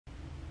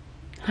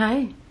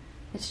Hi,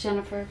 it's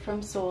Jennifer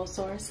from Soul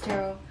Source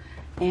Tarot,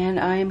 and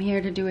I am here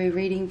to do a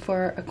reading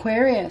for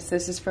Aquarius.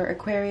 This is for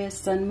Aquarius,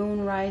 Sun,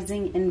 Moon,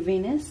 Rising, and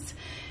Venus,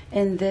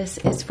 and this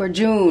is for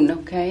June,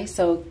 okay?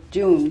 So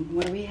June,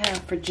 what do we have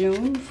for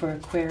June for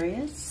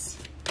Aquarius?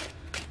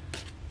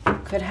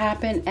 Could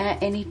happen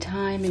at any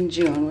time in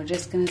June. We're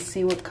just going to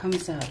see what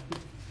comes up.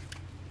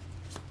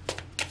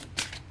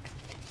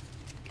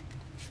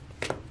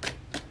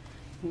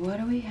 What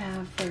do we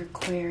have for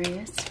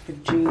Aquarius for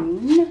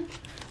June?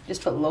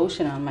 Just put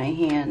lotion on my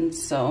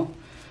hands, so.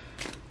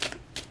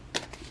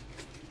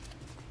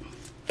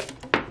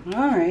 All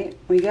right,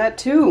 we got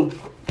two.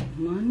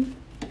 1,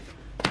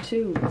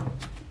 2.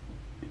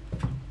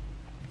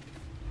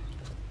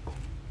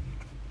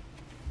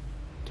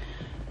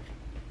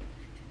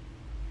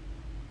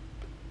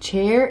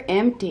 Chair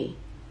empty.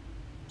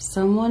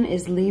 Someone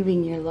is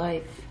leaving your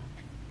life.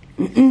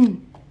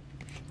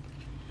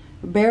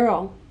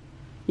 Barrel.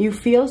 You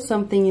feel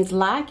something is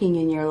lacking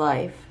in your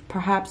life.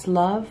 Perhaps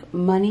love,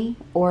 money,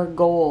 or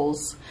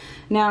goals.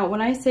 Now,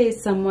 when I say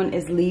someone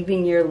is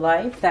leaving your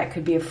life, that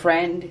could be a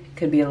friend,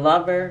 could be a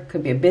lover,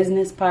 could be a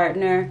business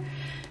partner.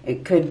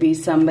 It could be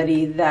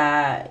somebody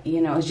that, you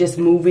know, is just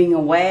moving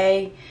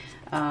away.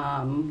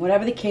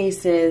 Whatever the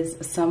case is,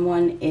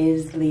 someone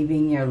is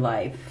leaving your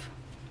life.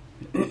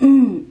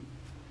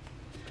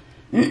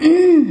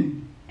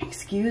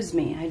 Excuse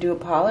me, I do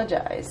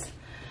apologize.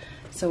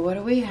 So what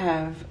do we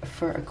have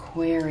for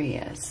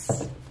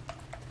Aquarius?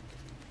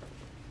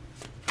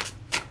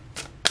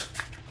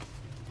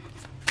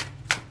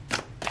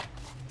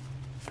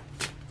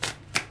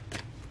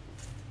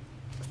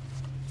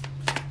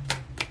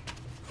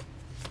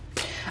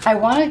 I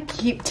want to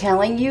keep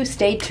telling you,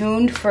 stay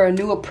tuned for a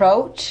new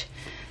approach.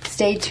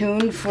 Stay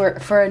tuned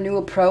for a new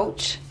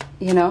approach,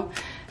 you know.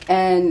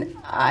 And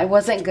I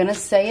wasn't going to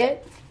say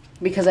it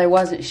because I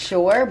wasn't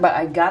sure, but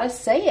I got to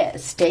say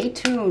it. Stay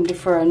tuned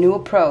for a new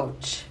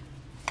approach.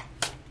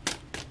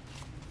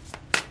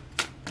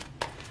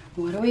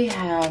 What do we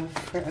have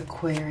for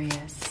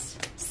Aquarius?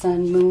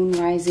 Sun, Moon,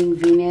 Rising,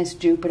 Venus,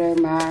 Jupiter,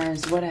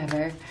 Mars,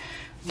 whatever.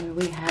 What do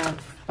we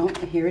have? Oh,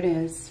 here it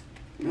is.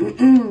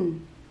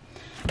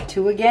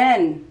 2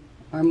 again,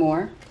 or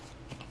more.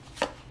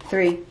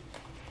 3.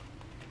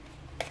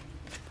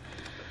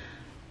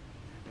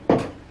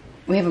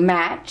 We have a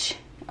match.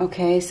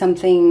 Okay,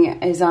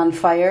 something is on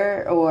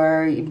fire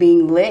or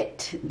being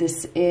lit.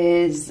 This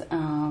is,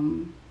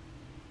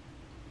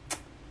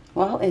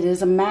 well, it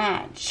is a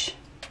match.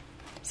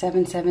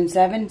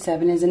 777.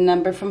 7 is a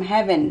number from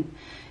heaven.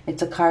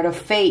 It's a card of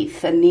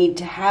faith, a need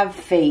to have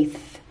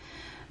faith.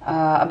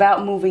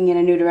 About moving in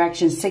a new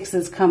direction.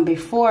 6s come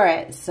before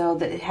it, so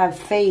that have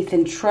faith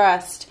and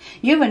trust.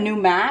 You have a new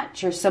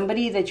match, or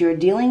somebody that you're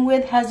dealing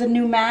with has a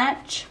new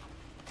match.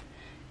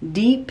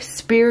 Deep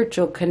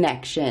spiritual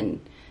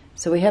connection.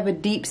 So we have a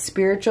deep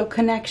spiritual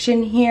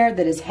connection here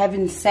that is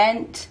heaven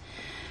sent.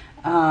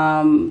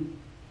 I mean,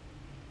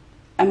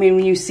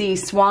 when you see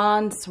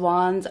swans,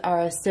 swans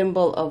are a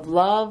symbol of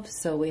love.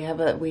 So we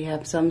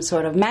have some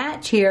sort of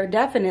match here,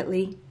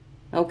 definitely.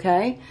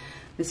 Okay.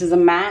 This is a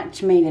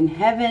match made in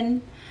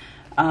heaven.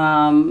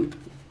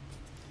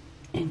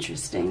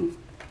 Interesting.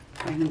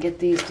 If I can get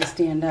these to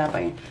stand up.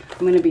 I'm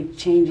going to be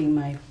changing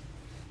my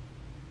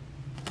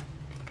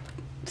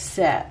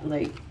set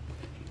like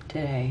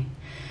today.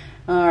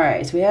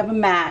 Alright, so we have a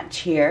match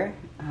here.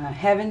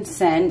 Heaven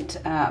sent.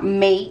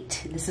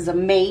 Mate. This is a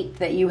mate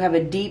that you have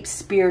a deep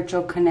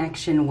spiritual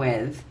connection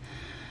with.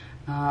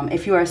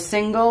 If you are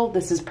single,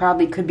 this is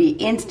probably could be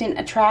instant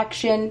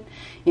attraction,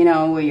 you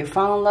know, where you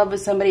fall in love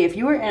with somebody. If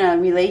you were in a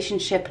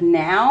relationship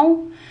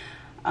now,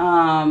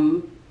 I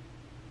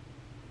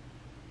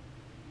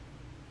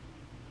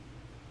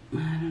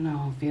don't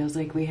know, feels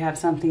like we have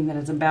something that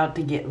is about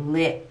to get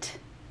lit.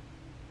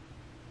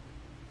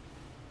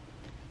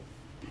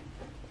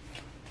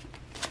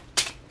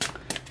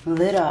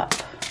 Lit up.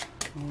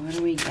 What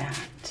do we got?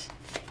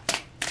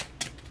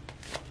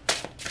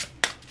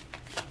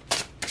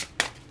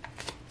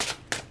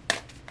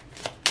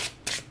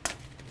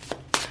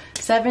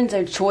 Sevens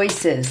are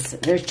choices.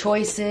 They're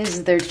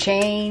choices. They're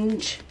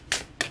change.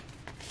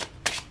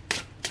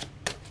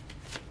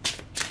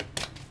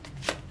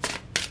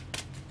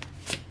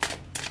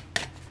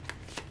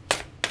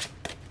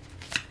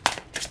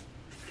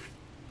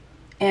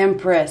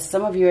 Empress.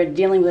 Some of you are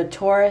dealing with a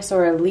Taurus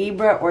or a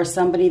Libra or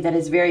somebody that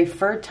is very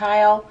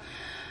fertile.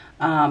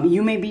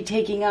 You may be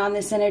taking on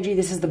this energy.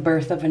 This is the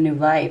birth of a new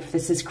life.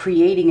 This is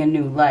creating a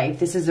new life.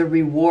 This is a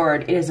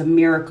reward. It is a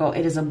miracle.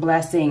 It is a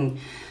blessing.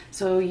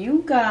 So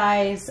you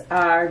guys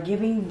are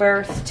giving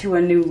birth to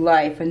a new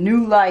life. A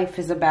new life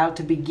is about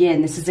to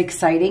begin. This is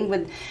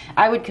exciting.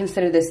 I would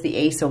consider this the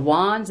Ace of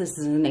Wands. This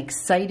is an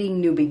exciting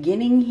new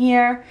beginning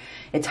here.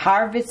 It's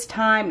harvest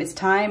time. It's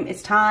time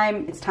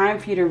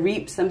for you to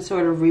reap some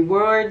sort of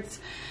rewards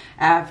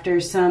after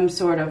some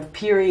sort of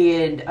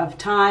period of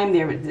time.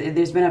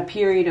 There's been a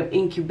period of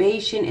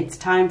incubation. It's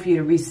time for you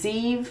to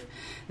receive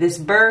this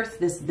birth,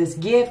 this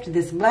gift,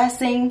 this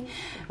blessing,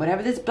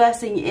 whatever this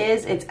blessing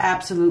is, it's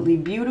absolutely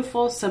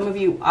beautiful. Some of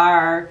you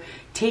are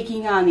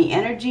taking on the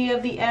energy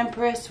of the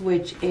Empress,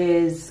 which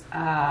is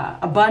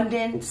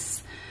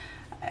abundance,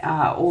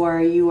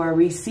 or you are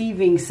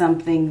receiving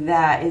something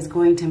that is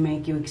going to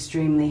make you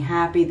extremely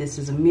happy. This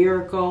is a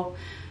miracle.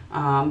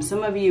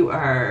 Some of you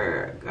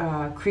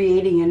are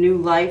creating a new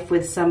life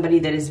with somebody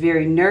that is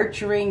very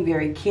nurturing,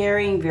 very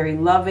caring, very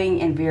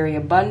loving, and very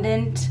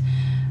abundant.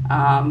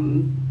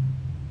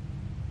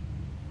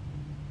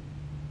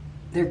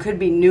 There could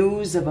be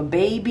news of a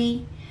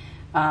baby.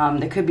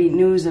 There could be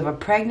news of a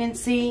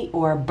pregnancy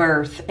or a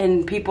birth.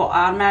 And people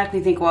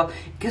automatically think, well,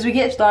 because we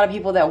get a lot of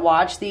people that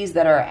watch these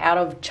that are out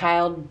of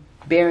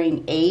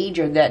childbearing age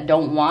or that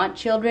don't want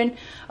children.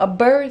 A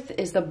birth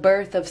is the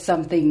birth of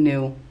something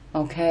new,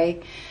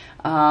 okay?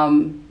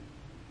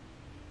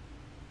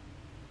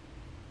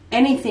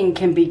 Anything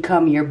can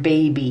become your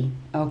baby,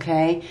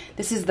 okay?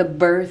 This is the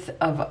birth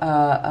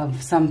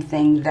of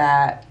something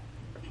that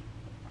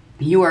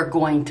you are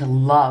going to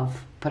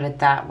love, put it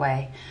that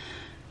way.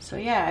 So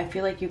yeah, I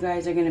feel like you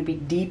guys are going to be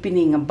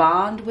deepening a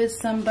bond with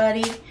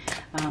somebody,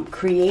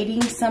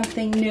 creating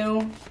something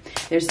new.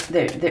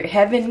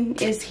 Heaven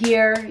is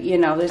here. You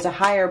know, there's a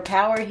higher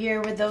power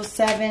here with those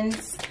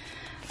sevens.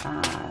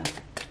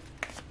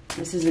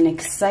 This is an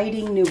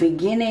exciting new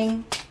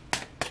beginning.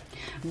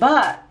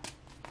 But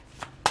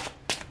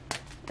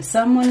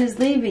someone is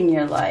leaving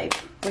your life,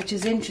 which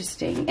is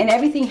interesting. And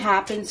everything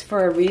happens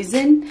for a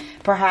reason.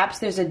 Perhaps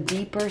there's a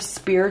deeper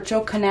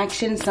spiritual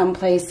connection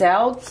someplace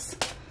else.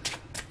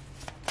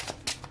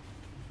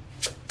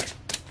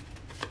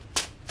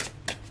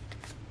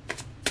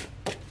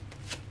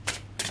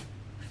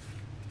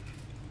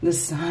 The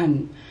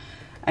Sun.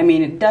 I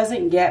mean, it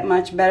doesn't get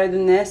much better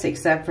than this,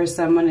 except for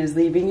someone is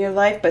leaving your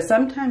life. But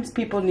sometimes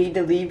people need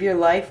to leave your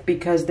life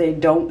because they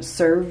don't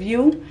serve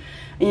you.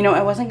 You know,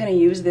 I wasn't going to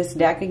use this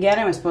deck again.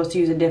 I was supposed to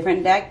use a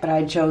different deck, but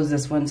I chose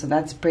this one, so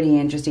that's pretty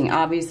interesting.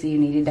 Obviously, you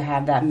needed to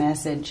have that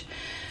message.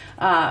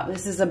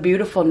 This is a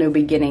beautiful new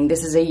beginning.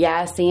 This is a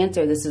yes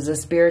answer. This is a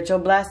spiritual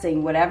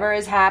blessing. Whatever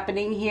is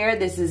happening here,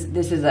 this is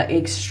an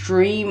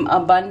extreme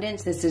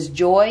abundance. This is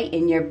joy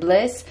in your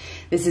bliss.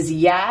 This is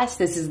yes.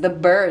 This is the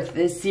birth.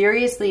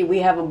 Seriously, we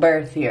have a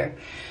birth here.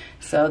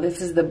 So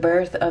this is the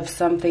birth of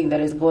something that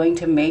is going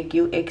to make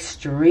you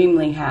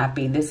extremely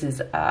happy. This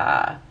is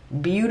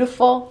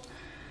beautiful,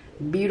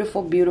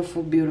 beautiful,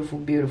 beautiful, beautiful,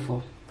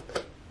 beautiful.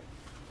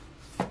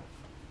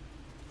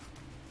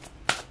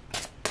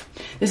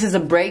 This is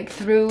a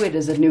breakthrough. It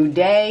is a new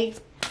day.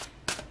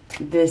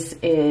 This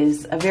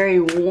is a very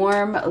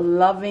warm,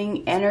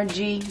 loving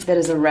energy that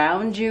is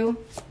around you.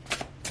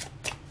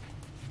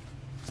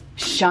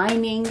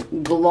 Shining,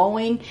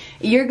 glowing.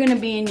 You're going to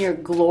be in your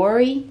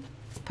glory.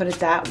 Put it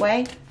that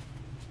way.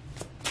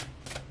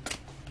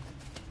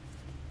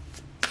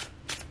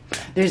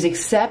 There's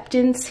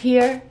acceptance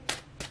here.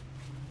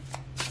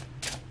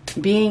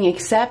 Being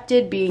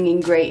accepted, being in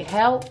great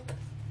health.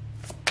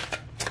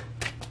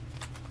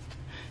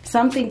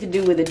 Something to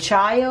do with a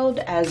child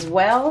as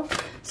well.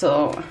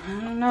 So, I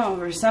don't know.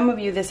 For some of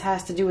you, this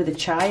has to do with a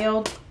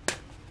child.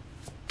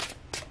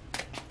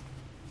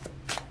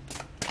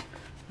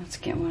 Let's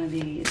get one of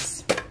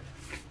these.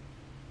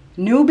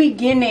 New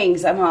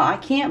beginnings. I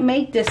can't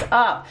make this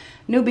up.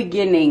 New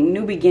beginning,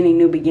 new beginning,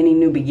 new beginning,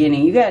 new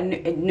beginning. You got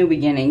a new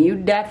beginning. You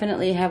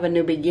definitely have a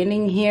new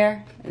beginning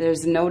here.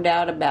 There's no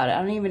doubt about it.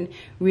 I don't even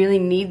really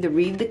need to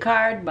read the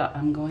card, but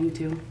I'm going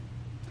to.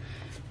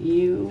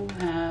 You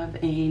have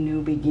a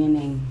new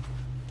beginning.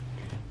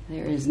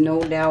 There is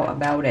no doubt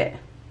about it.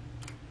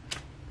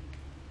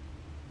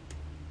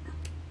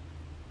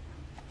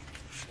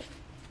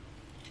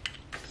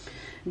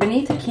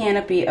 Beneath a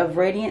canopy of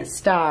radiant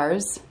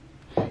stars,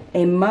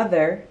 a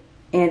mother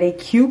and a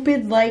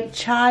Cupid-like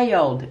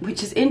child,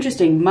 which is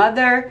interesting.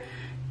 Mother,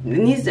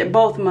 these are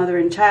both mother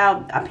and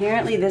child.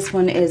 Apparently this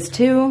one is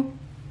too.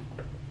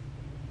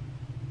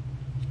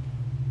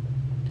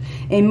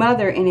 A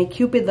mother and a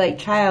Cupid-like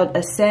child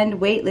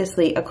ascend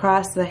weightlessly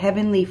across the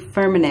heavenly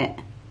firmament.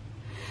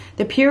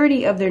 The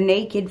purity of their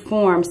naked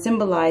form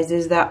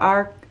symbolizes the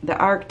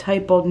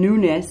archetypal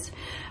newness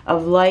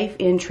of life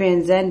in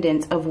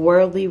transcendence of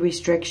worldly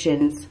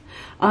restrictions.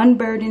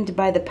 Unburdened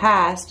by the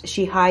past,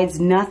 she hides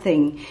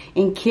nothing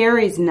and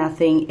carries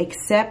nothing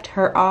except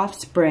her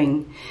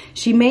offspring.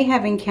 She may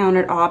have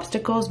encountered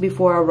obstacles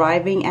before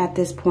arriving at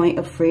this point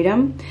of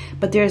freedom,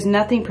 but there is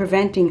nothing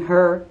preventing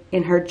her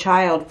and her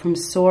child from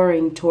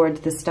soaring towards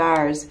the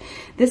stars.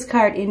 This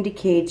card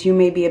indicates you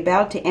may be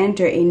about to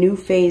enter a new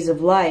phase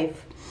of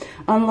life.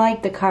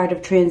 Unlike the card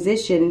of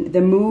transition,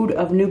 the mood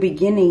of new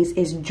beginnings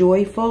is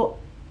joyful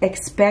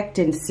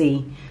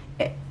expectancy.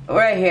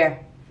 Right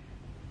here.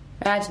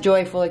 That's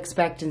joyful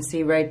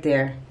expectancy right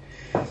there.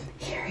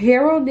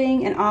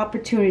 Heralding an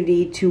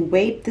opportunity to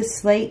wipe the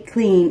slate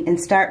clean and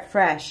start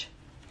fresh.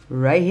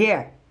 Right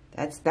here.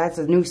 That's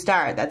a new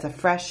start. That's a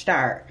fresh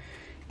start.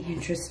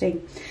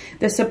 Interesting.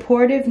 The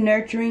supportive,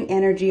 nurturing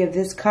energy of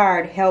this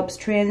card helps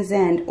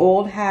transcend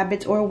old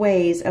habits or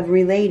ways of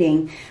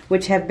relating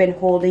which have been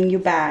holding you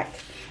back.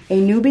 A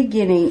new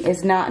beginning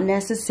is not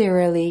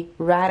necessarily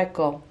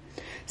radical.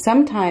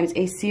 Sometimes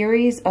a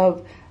series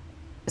of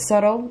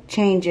subtle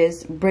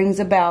changes brings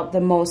about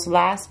the most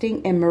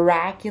lasting and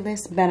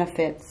miraculous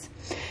benefits.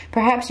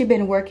 Perhaps you've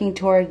been working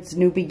towards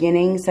new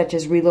beginnings, such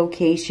as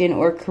relocation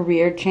or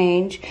career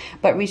change,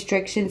 but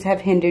restrictions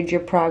have hindered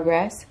your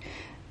progress.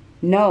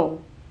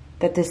 Know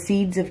that the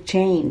seeds of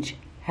change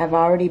have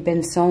already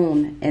been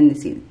sown, and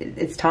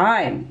it's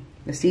time.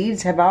 The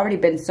seeds have already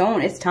been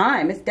sown. It's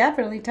time. It's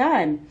definitely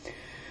time.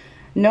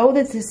 Know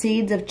that the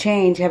seeds of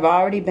change have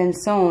already been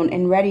sown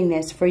in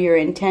readiness for your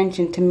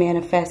intention to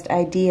manifest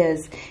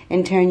ideas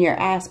and turn your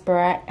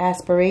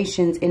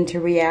aspirations into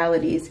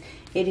realities.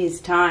 It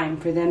is time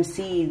for them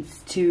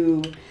seeds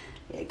to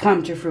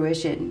come to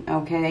fruition,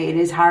 okay? It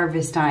is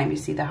harvest time. You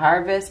see the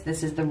harvest?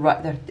 This is the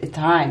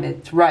time.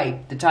 It's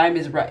ripe. The time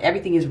is ripe.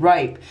 Everything is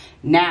ripe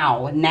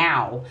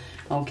now,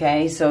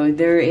 okay? So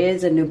there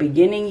is a new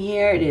beginning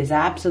here. It is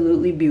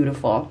absolutely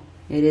beautiful.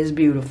 It is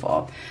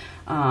beautiful.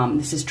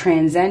 This is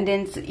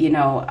transcendence, you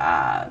know,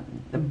 a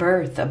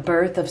birth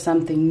of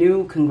something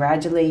new.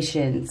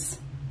 Congratulations.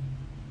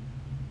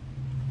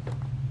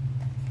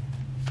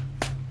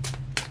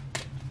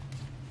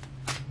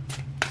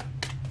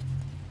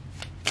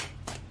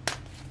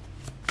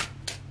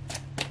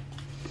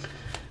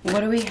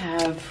 What do we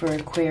have for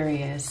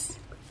Aquarius?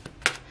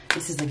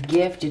 This is a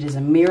gift. It is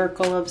a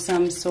miracle of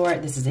some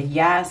sort. This is a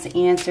yes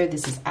answer.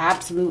 This is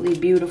absolutely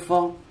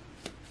beautiful.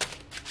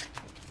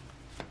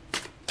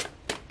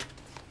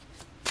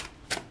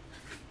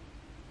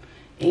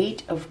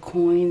 Eight of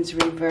Coins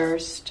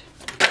reversed.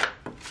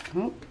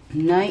 Oh,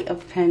 Knight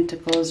of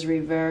Pentacles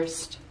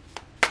reversed.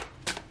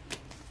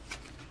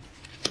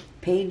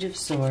 Page of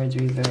Swords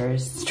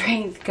reversed.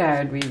 Strength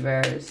card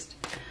reversed.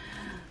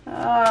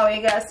 Oh,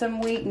 you got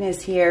some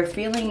weakness here.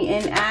 Feeling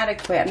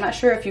inadequate. I'm not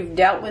sure if you've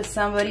dealt with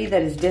somebody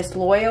that is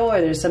disloyal or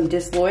there's some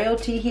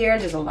disloyalty here.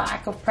 There's a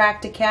lack of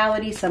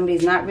practicality.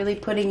 Somebody's not really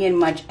putting in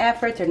much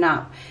effort.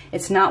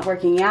 It's not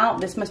working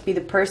out. This must be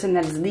the person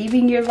that is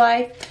leaving your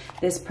life.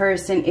 This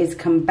person is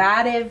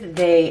combative.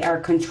 They are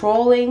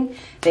controlling.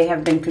 They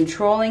have been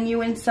controlling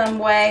you in some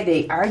way.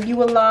 They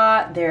argue a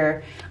lot.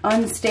 They're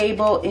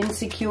unstable,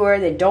 insecure.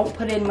 They don't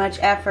put in much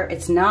effort.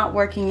 It's not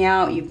working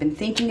out. You've been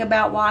thinking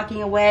about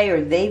walking away,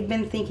 or they've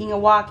been thinking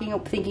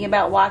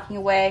about walking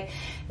away.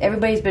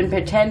 Everybody's been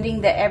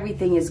pretending that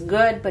everything is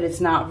good, but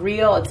it's not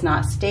real. It's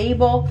not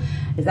stable.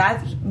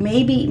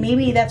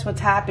 Maybe that's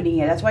what's happening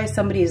here. That's why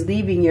somebody is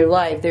leaving your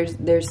life.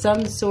 There's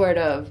some sort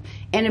of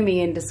enemy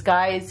in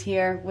disguise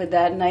here with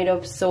that Knight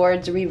of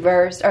Swords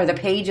reversed, or the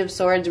Page of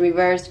Swords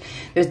reversed.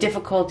 There's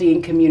difficulty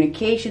in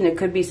communication. There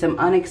could be some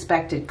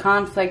unexpected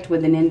conflict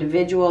with an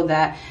individual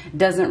that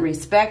doesn't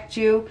respect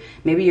you.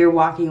 Maybe you're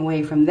walking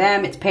away from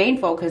them. It's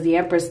painful because the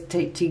Empress,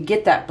 to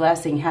get that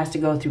blessing, has to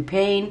go through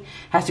pain,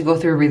 has to go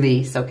through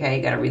release, okay?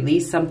 You got to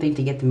release something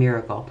to get the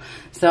miracle.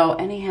 So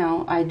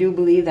anyhow, I do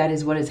believe that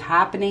is what is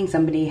happening.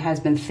 Somebody has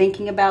been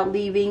thinking about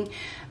leaving,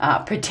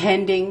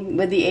 pretending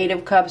with the Eight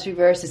of Cups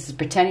reversed. This is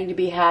pretending to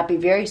be happy,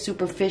 very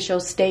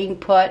superficial, staying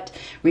put,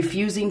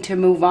 refusing to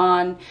move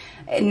on,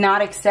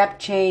 not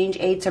accept change.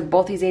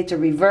 Both these eights are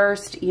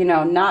reversed, you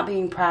know, not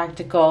being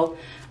practical,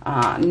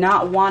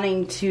 not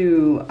wanting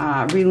to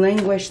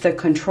relinquish the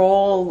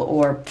control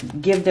or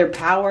give their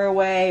power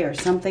away or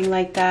something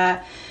like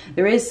that.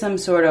 There is some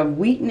sort of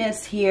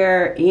weakness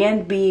here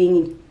and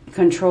being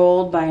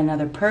controlled by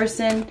another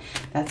person.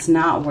 That's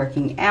not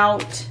working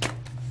out.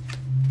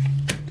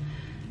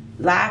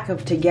 Lack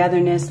of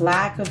togetherness,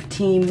 lack of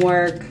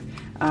teamwork,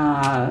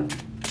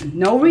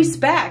 no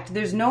respect.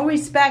 There's no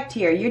respect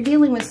here. You're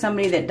dealing with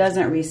somebody that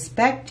doesn't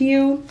respect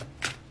you.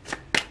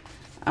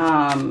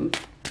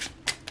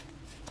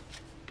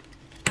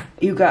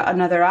 You got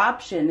another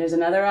option. There's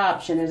another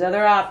option. There's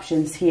other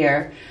options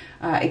here.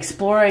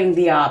 Exploring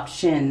the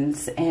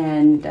options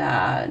and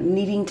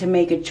needing to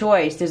make a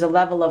choice. There's a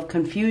level of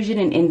confusion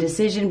and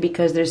indecision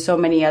because there's so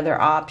many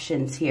other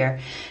options here.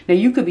 Now,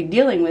 you could be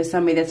dealing with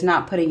somebody that's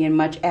not putting in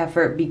much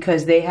effort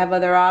because they have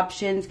other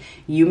options.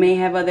 You may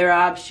have other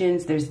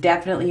options. There's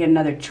definitely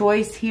another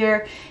choice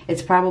here.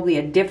 It's probably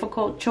a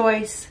difficult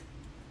choice.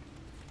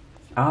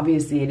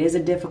 Obviously, it is a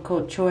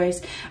difficult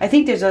choice. I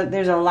think there's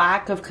a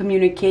lack of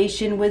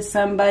communication with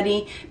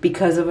somebody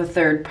because of a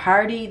third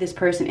party. This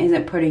person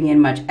isn't putting in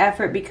much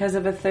effort because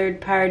of a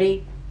third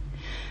party.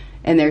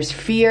 And there's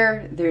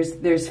fear.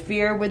 There's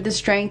fear with the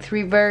Strength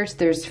reverse.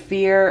 There's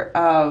fear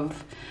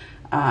of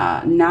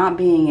not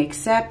being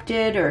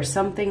accepted or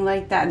something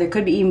like that. There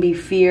could even be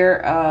fear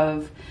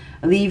of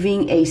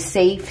leaving a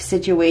safe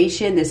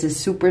situation. This is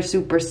super,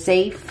 super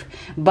safe,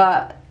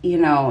 but you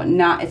know,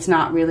 it's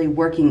not really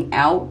working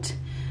out.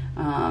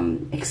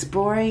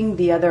 Exploring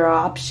the other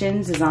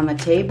options is on the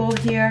table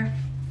here.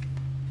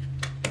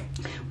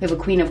 We have a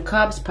Queen of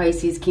Cups,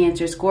 Pisces,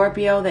 Cancer,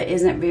 Scorpio that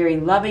isn't very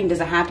loving.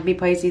 Doesn't have to be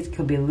Pisces. It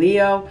could be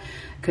Leo.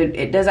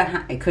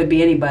 It could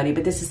be anybody,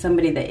 but this is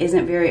somebody that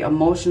isn't very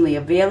emotionally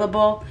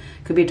available.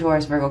 Could be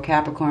Taurus, Virgo,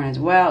 Capricorn as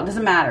well. It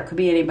doesn't matter. It could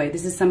be anybody.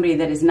 This is somebody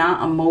that is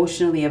not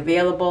emotionally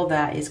available,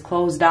 that is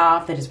closed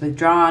off, that is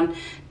withdrawn,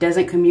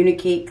 doesn't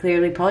communicate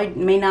clearly, probably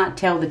may not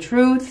tell the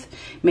truth,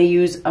 may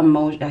use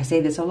emotion. I say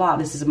this a lot.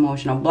 This is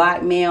emotional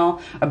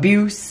blackmail,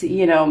 abuse,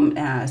 you know,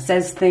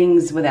 says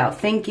things without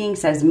thinking,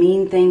 says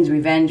mean things,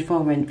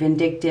 revengeful,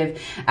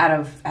 vindictive,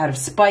 out of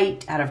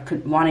spite, out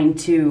of wanting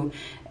to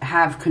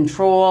have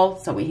control.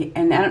 So it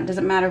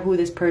doesn't matter who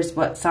this person,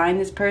 what sign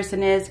this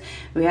person is.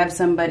 We have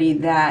somebody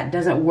that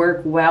doesn't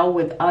work well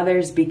with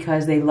others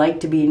because they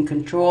like to be in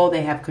control.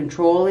 They have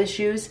control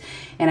issues,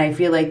 and I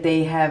feel like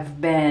they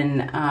have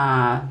been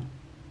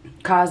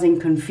causing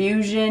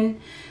confusion.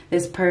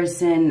 This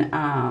person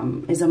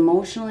is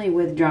emotionally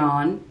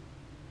withdrawn,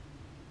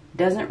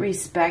 doesn't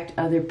respect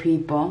other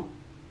people.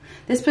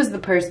 This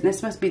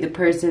must be the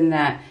person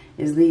that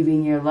is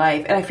leaving your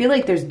life. And I feel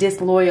like there's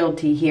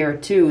disloyalty here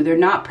too. They're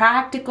not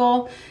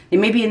practical. They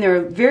may be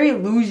they're very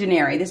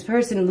illusionary. This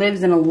person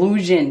lives in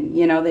illusion.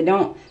 You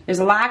know, there's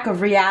a lack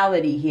of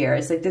reality here.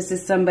 It's like this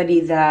is somebody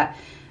that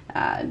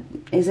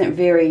isn't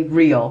very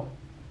real.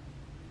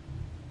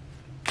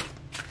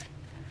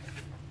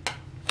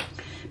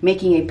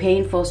 Making a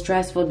painful,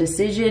 stressful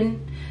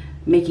decision,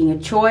 making a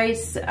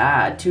choice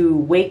to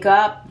wake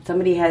up.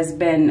 Somebody has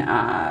been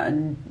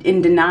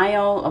in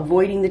denial,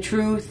 avoiding the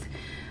truth,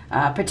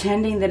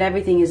 pretending that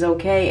everything is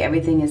okay.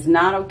 Everything is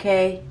not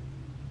okay.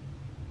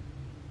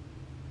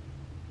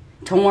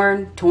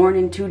 Torn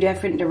in two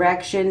different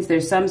directions.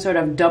 There's some sort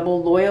of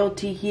double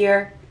loyalty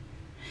here.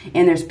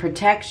 And there's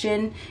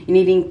protection.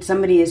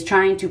 Somebody is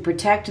trying to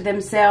protect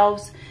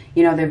themselves.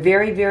 You know, they're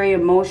very, very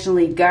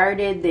emotionally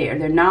guarded.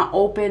 They're not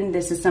open.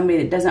 This is somebody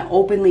that doesn't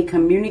openly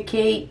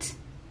communicate.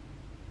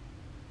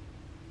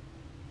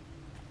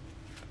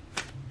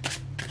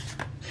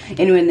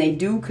 And when they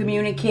do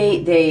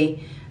communicate,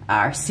 they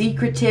are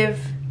secretive.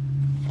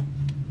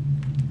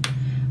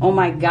 Oh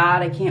my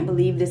God, I can't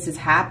believe this is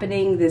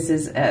happening. This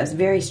is a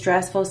very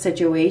stressful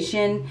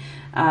situation.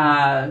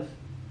 Held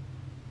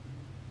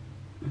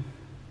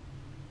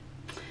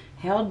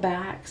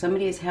back.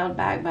 Somebody is held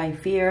back by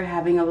fear,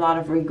 having a lot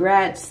of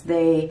regrets.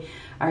 They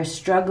are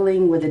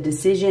struggling with a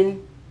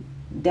decision.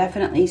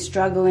 Definitely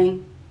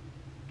struggling.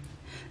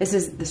 This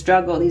is the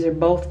struggle. These are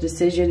both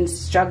decisions.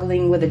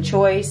 Struggling with a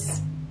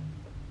choice.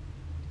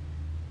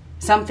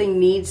 Something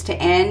needs to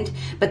end,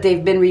 but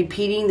they've been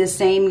repeating the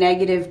same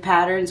negative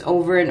patterns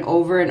over and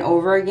over and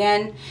over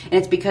again. And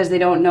it's because they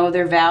don't know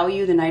their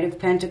value. The Knight of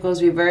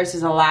Pentacles reverse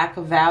is a lack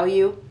of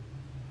value.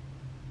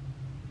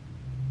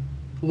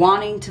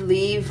 Wanting to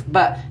leave,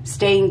 but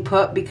staying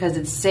put because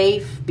it's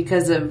safe,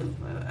 because of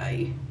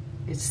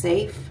it's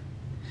safe.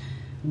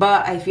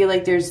 But I feel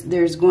like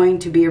there's going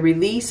to be a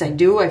release. I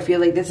feel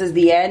like this is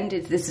the end.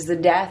 This is the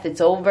death. It's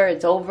over.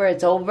 It's over.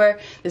 It's over.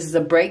 This is a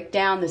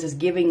breakdown. This is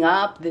giving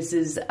up. This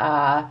is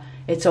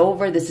it's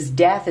over. This is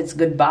death. It's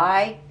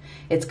goodbye.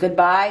 It's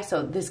goodbye.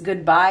 So this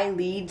goodbye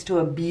leads to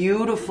a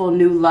beautiful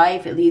new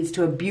life. It leads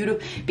to a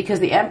beautiful,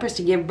 because the Empress,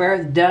 to give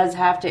birth, does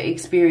have to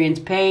experience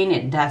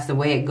pain. That's the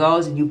way it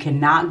goes, and you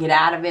cannot get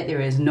out of it. There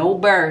is no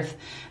birth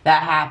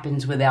that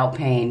happens without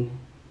pain.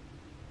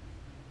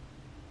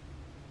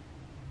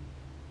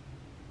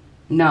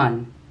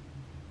 None.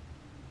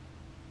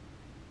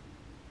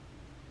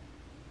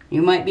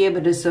 You might be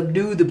able to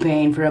subdue the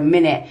pain for a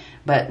minute,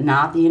 but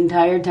not the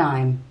entire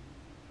time.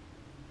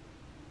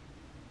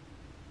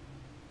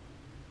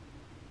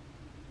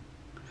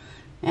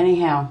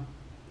 Anyhow,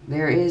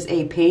 there is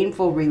a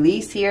painful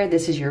release here.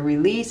 This is your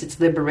release. It's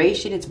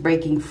liberation. It's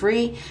breaking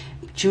free.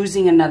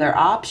 Choosing another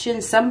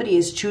option. Somebody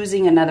is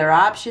choosing another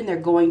option. They're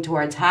going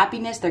towards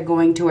happiness. They're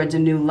going towards a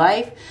new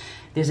life.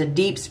 There's a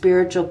deep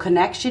spiritual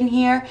connection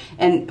here.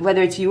 And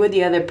whether it's you or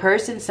the other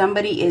person,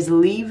 somebody is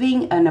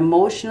leaving an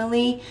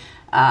emotionally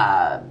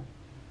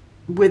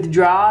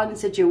withdrawn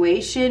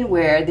situation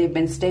where they've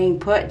been staying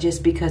put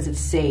just because it's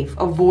safe.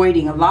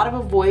 Avoiding. A lot of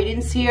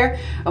avoidance here.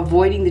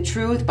 Avoiding the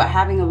truth, but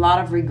having a lot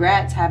of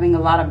regrets, having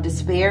a lot of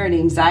despair and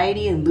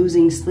anxiety and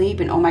losing sleep.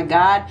 And oh my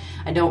God,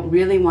 I don't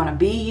really want to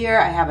be here.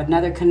 I have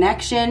another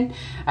connection.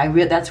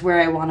 That's where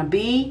I want to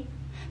be.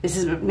 This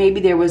is,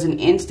 maybe there was an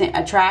instant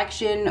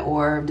attraction,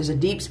 or there's a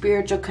deep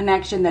spiritual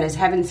connection that is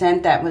heaven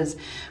sent, that was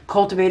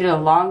cultivated a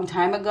long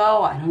time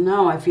ago. I don't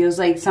know. It feels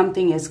like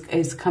something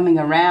is coming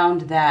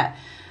around that,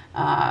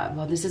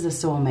 well, this is a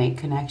soulmate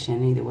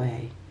connection either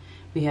way.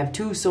 We have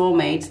two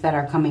soulmates that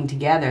are coming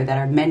together, that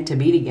are meant to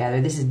be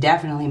together. This is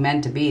definitely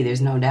meant to be. There's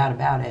no doubt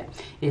about it.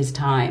 It is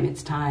time.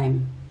 It's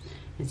time.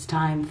 It's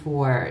time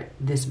for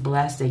this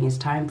blessing. It's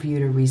time for you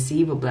to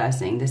receive a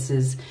blessing. This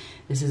is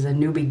a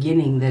new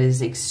beginning that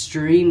is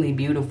extremely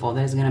beautiful,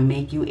 that is going to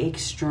make you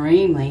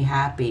extremely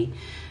happy.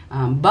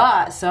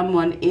 But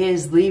someone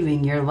is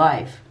leaving your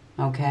life,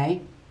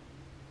 okay?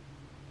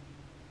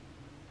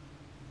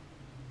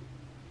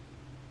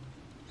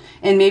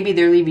 And maybe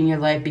they're leaving your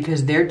life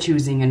because they're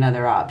choosing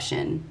another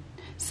option.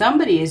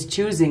 Somebody is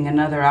choosing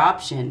another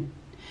option.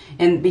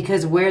 And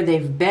because where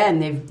they've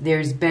been,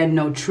 there's been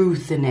no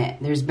truth in it.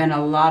 There's been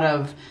a lot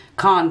of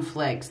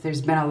conflicts.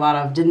 There's been a lot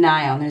of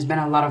denial. And there's been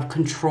a lot of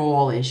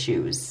control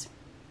issues.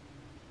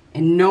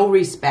 And no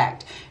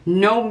respect.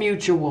 No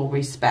mutual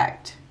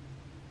respect.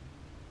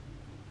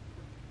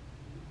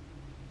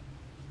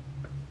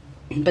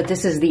 But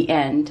this is the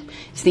end.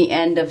 It's the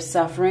end of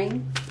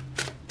suffering.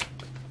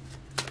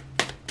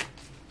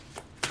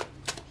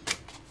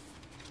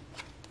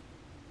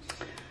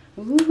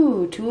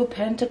 Ooh, Two of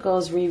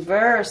Pentacles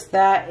reverse.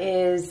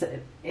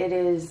 It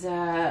is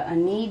a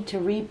need to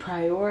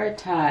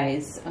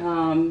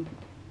reprioritize.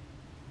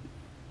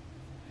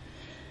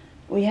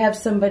 We have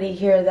somebody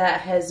here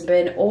that has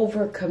been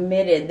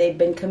overcommitted. They've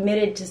been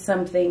committed to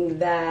something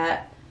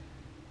that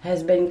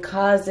has been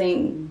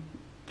causing,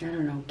 I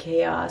don't know,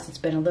 chaos. It's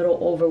been a little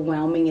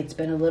overwhelming. It's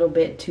been a little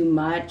bit too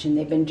much, and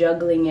they've been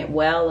juggling it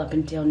well up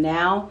until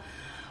now.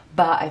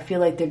 But I feel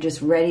like they're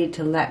just ready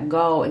to let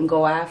go and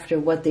go after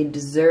what they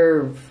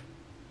deserve.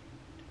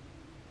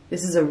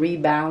 This is a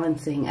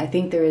rebalancing. I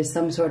think there is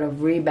some sort of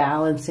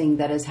rebalancing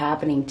that is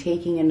happening,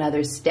 taking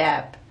another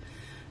step.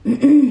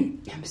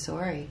 I'm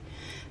sorry.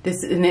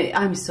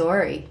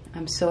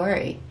 I'm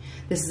sorry.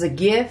 This is a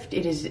gift.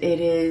 It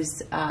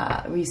is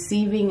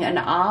receiving an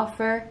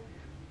offer.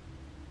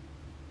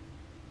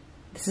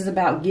 This is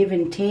about give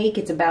and take.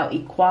 It's about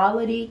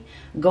equality,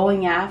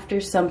 going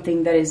after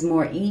something that is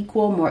more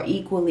equal, more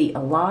equally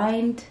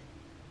aligned.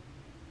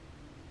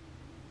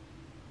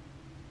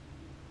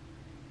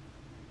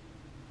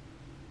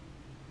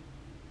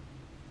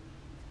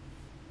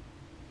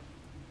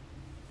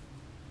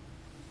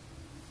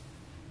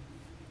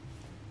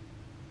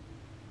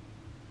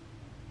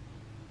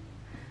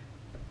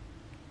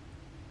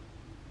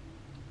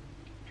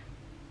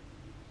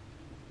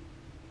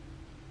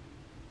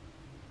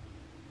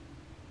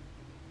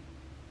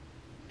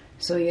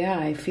 So yeah,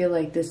 I feel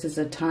like this is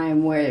a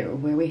time where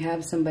we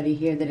have somebody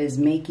here that is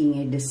making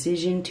a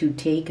decision to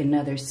take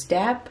another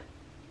step.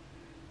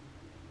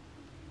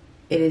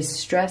 It is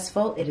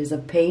stressful. It is a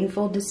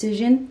painful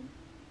decision.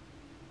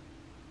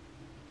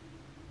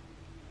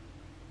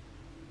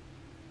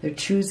 They're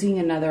choosing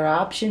another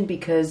option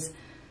because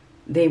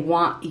they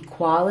want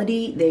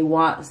equality. They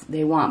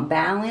want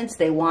balance.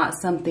 They want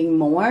something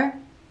more.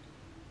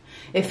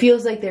 It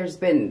feels like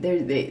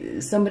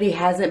somebody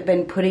hasn't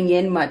been putting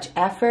in much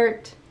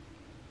effort.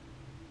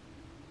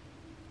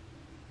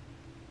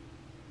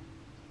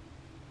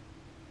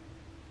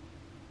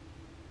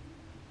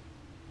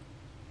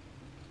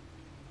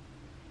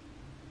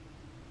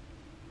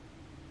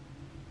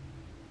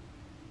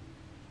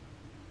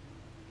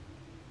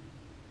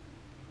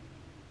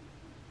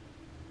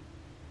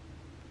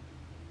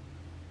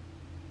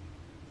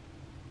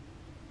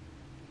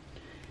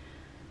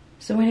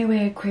 So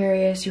anyway,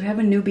 Aquarius, you have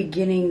a new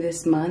beginning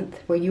this month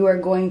where you are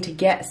going to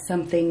get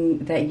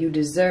something that you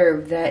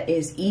deserve that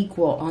is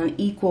equal, on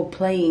equal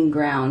playing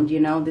ground. You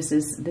know, this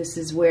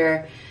is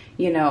where,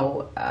 you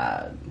know,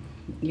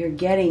 you're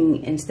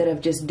getting instead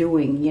of just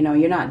doing. You know,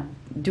 you're not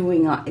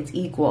doing, it's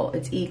equal.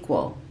 It's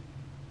equal.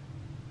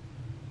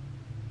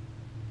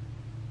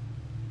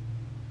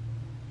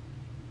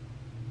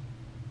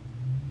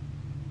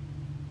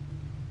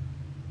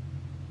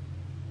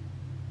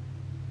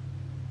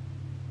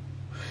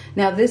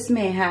 Now, this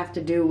may have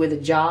to do with a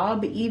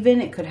job even.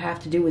 It could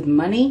have to do with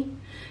money.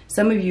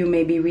 Some of you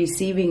may be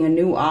receiving a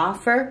new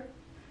offer.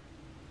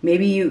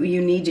 Maybe you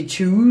need to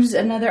choose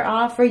another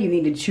offer. You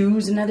need to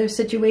choose another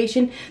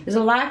situation. There's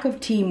a lack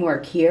of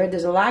teamwork here.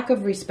 There's a lack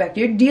of respect.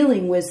 You're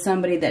dealing with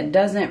somebody that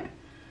doesn't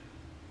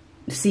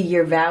see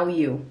your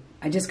value.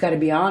 I just got to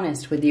be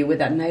honest with you with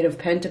that Knight of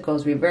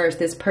Pentacles reversed.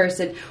 This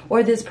person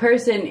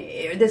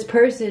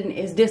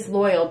is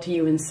disloyal to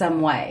you in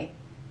some way.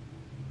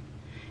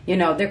 You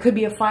know, there could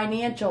be a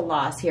financial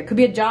loss here. Could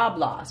be a job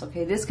loss,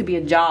 okay? This could be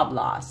a job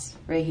loss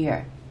right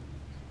here.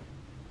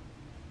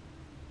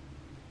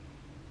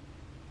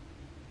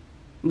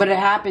 But it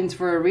happens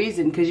for a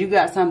reason because you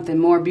got something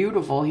more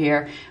beautiful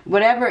here.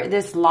 Whatever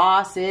this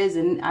loss is,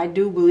 and I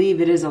do believe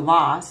it is a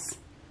loss,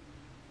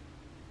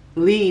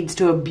 leads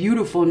to a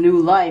beautiful new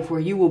life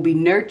where you will be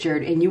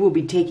nurtured and you will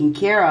be taken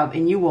care of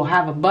and you will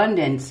have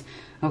abundance,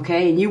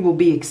 okay? And you will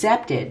be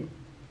accepted.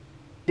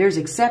 There's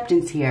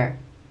acceptance here.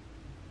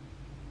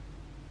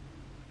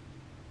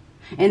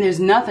 And there's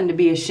nothing to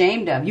be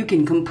ashamed of. You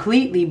can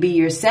completely be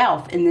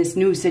yourself in this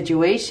new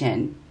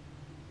situation.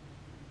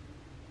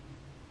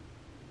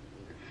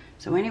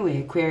 So anyway,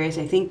 Aquarius,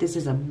 I think this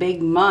is a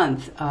big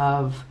month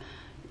of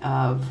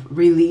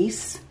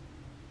release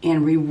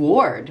and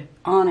reward,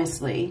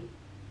 honestly.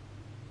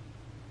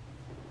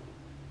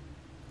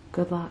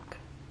 Good luck.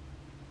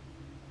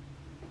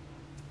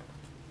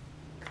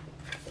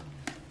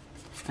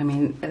 I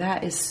mean,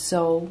 that is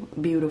so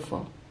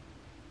beautiful.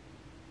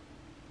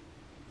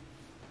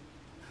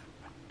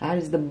 That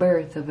is the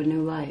birth of a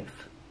new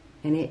life,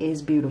 and it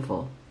is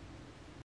beautiful.